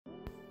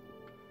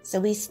So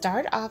we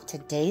start off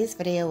today's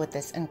video with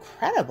this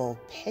incredible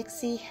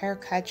pixie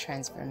haircut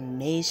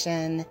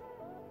transformation.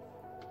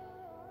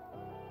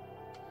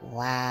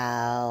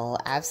 Wow,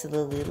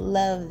 absolutely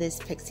love this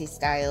pixie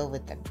style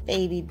with the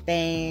baby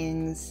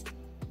bangs.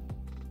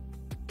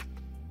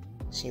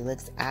 She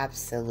looks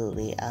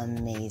absolutely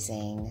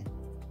amazing.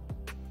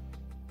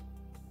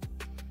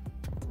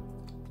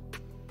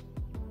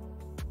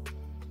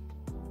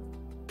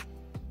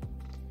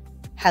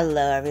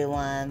 Hello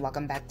everyone,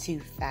 welcome back to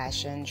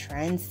Fashion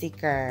Trend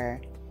Seeker.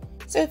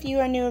 So if you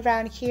are new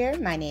around here,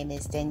 my name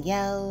is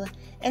Danielle,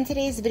 and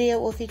today's video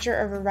will feature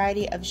a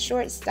variety of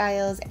short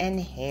styles and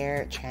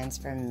hair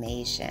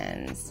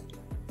transformations.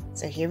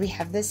 So here we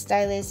have the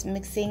stylist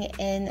mixing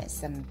in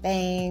some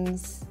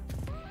bangs.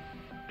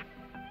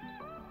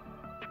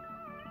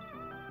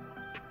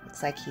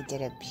 Looks like he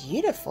did a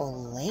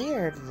beautiful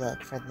layered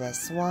look for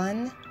this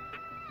one.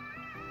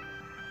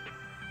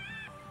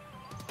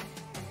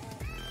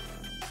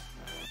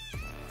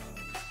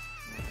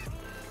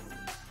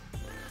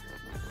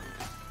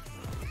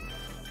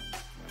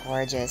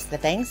 Gorgeous. The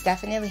bangs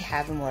definitely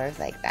have more of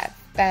like that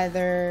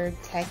feather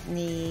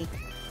technique.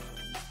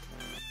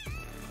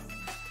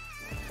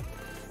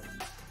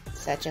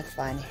 Such a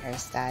fun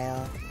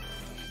hairstyle.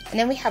 And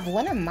then we have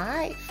one of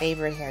my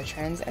favorite hair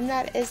trends, and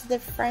that is the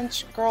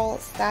French girl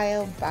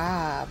style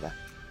bob.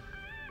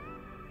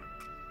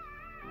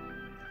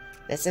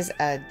 This is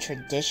a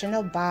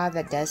traditional bob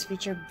that does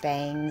feature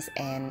bangs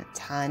and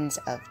tons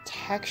of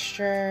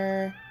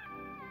texture.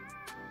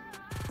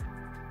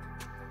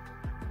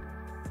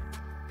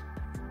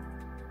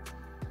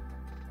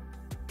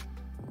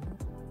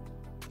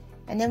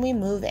 And then we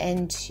move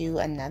into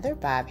another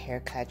bob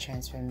haircut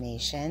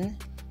transformation.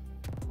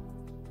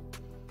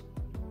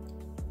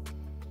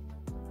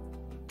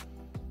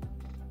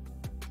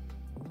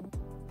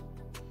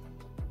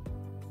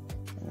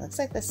 It looks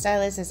like the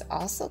stylist is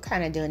also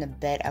kind of doing a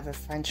bit of a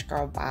French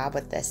girl bob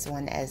with this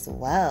one as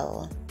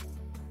well.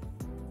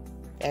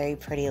 Very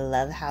pretty.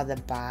 Love how the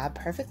bob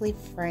perfectly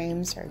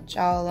frames her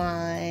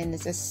jawline.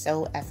 This is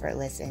so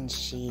effortless and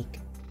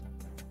chic.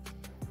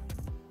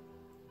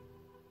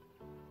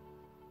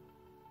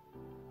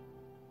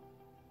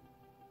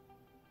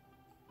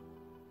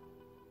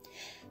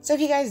 So if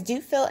you guys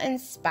do feel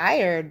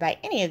inspired by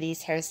any of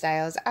these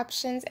hairstyles,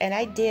 options, and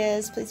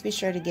ideas, please be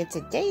sure to give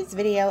today's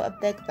video a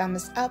big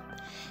thumbs up,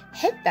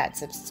 hit that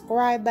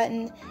subscribe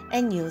button,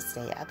 and you'll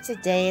stay up to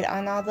date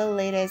on all the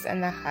latest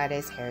and the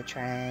hottest hair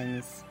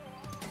trends.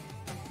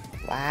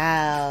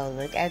 Wow,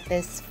 look at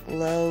this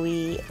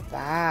flowy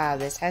bob.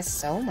 This has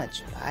so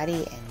much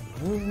body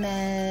and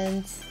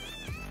movement.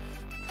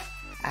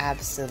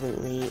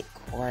 Absolutely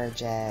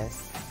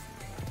gorgeous.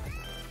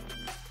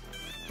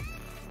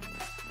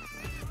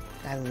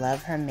 I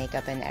love her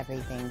makeup and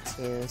everything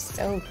too.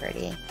 So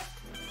pretty.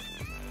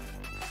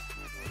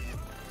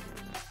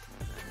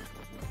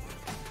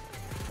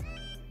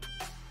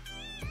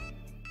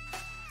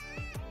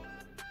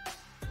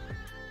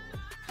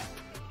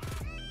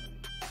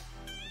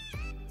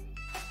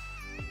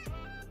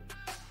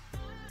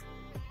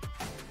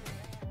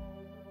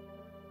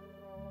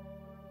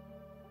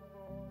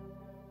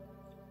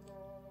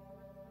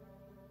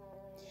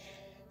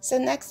 So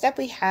next up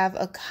we have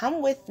a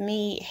come with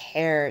me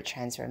hair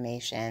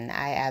transformation.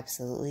 I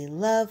absolutely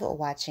love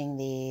watching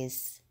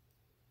these.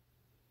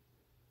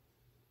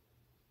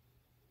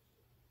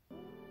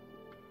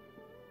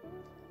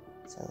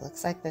 So it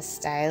looks like the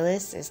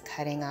stylist is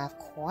cutting off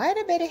quite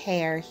a bit of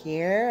hair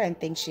here and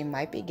thinks she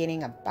might be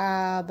getting a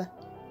bob.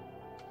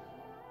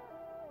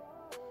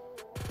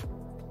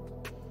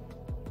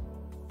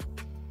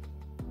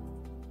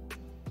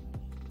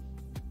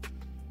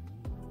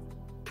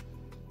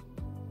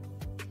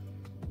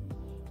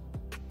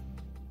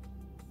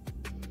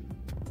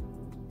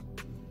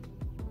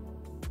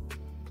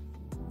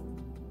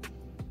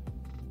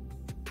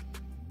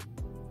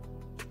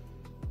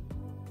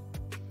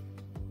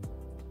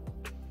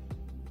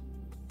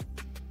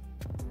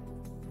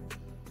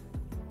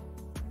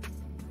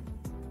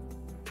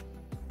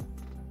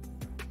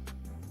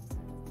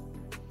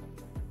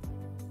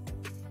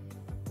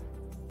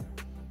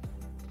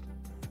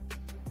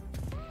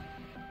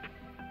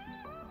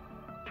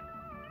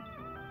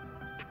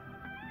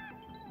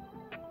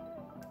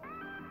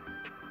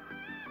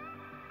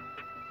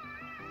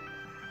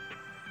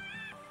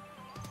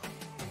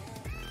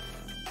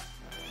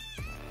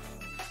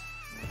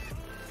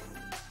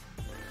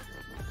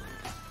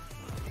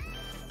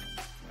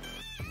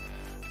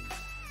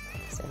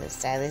 So the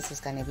stylist is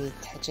going to be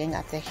touching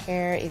up the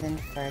hair even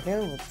further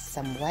with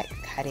some wet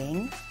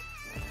cutting.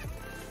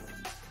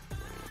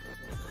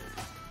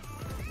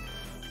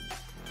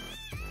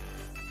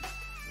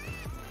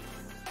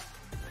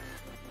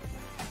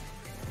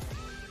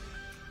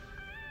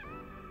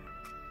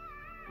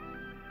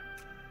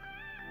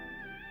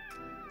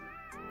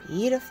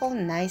 Beautiful,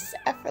 nice,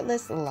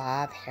 effortless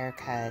lob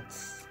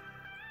haircuts.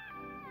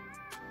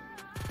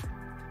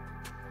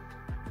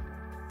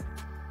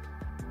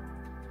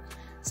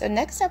 So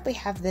next up we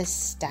have this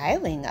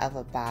styling of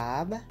a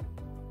bob.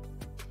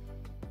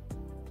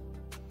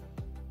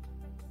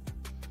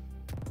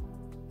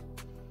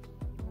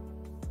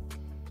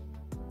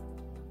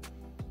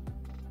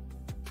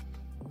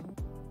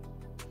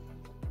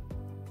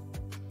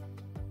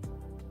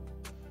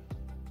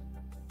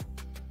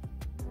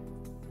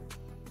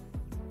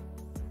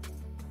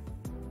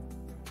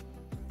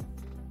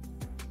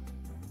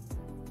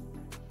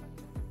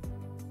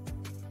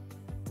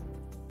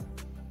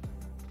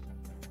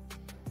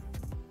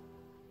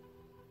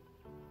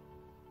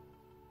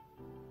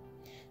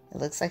 It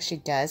looks like she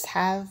does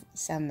have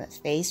some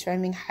face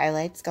framing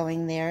highlights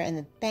going there in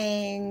the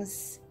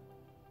bangs.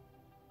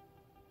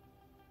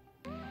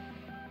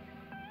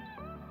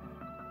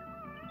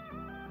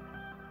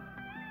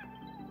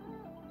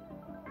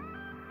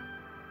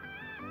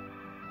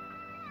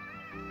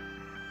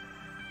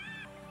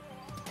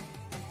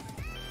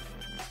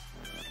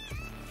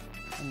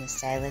 And the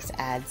stylist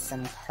adds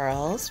some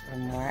curls for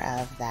more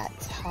of that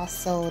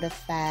tousled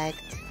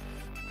effect.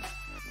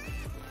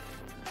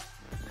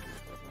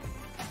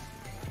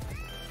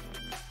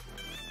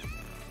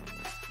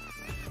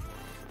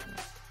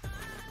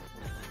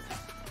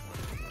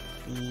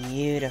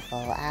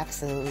 Beautiful,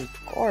 absolutely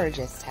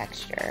gorgeous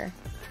texture.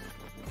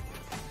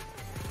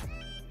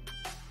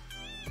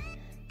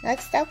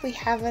 Next up, we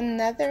have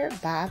another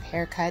bob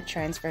haircut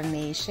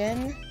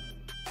transformation.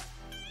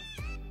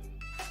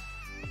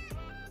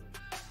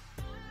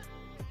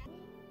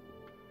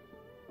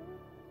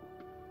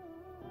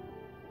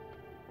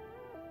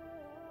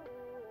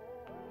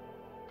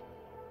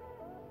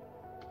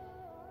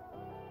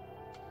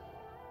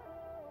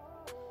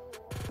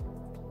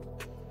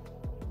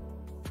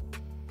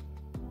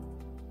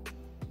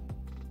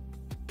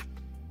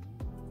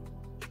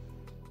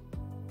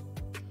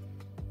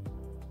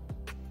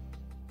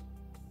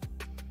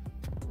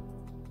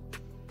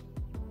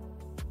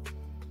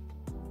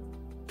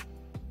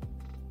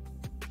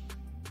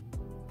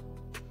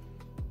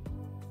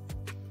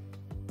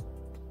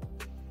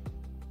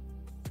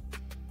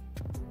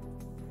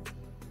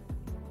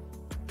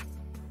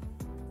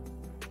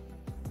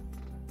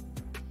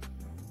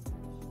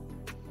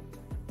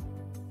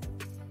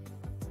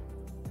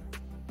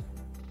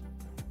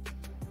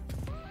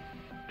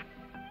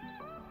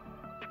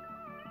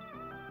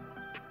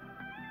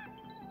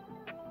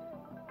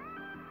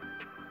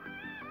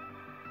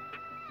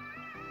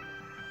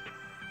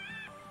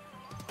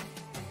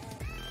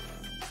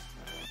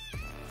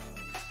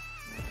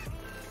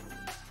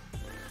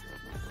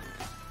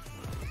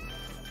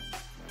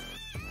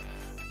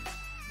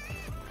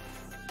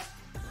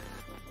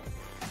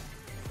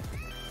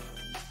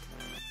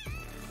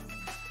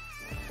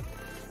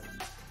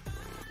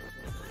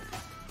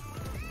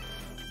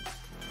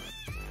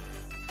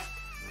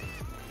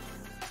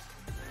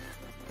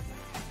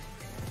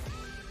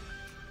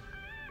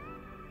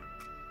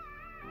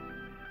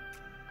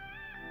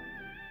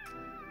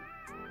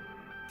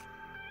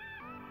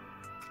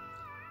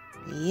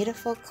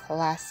 Beautiful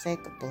classic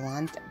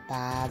blunt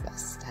bob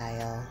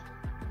style.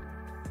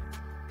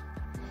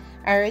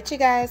 Alright you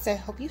guys, I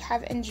hope you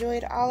have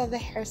enjoyed all of the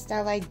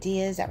hairstyle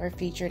ideas that were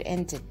featured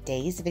in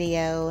today's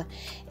video.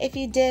 If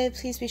you did,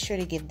 please be sure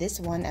to give this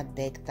one a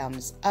big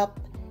thumbs up,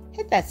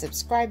 hit that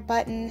subscribe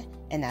button,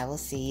 and I will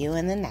see you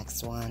in the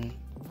next one.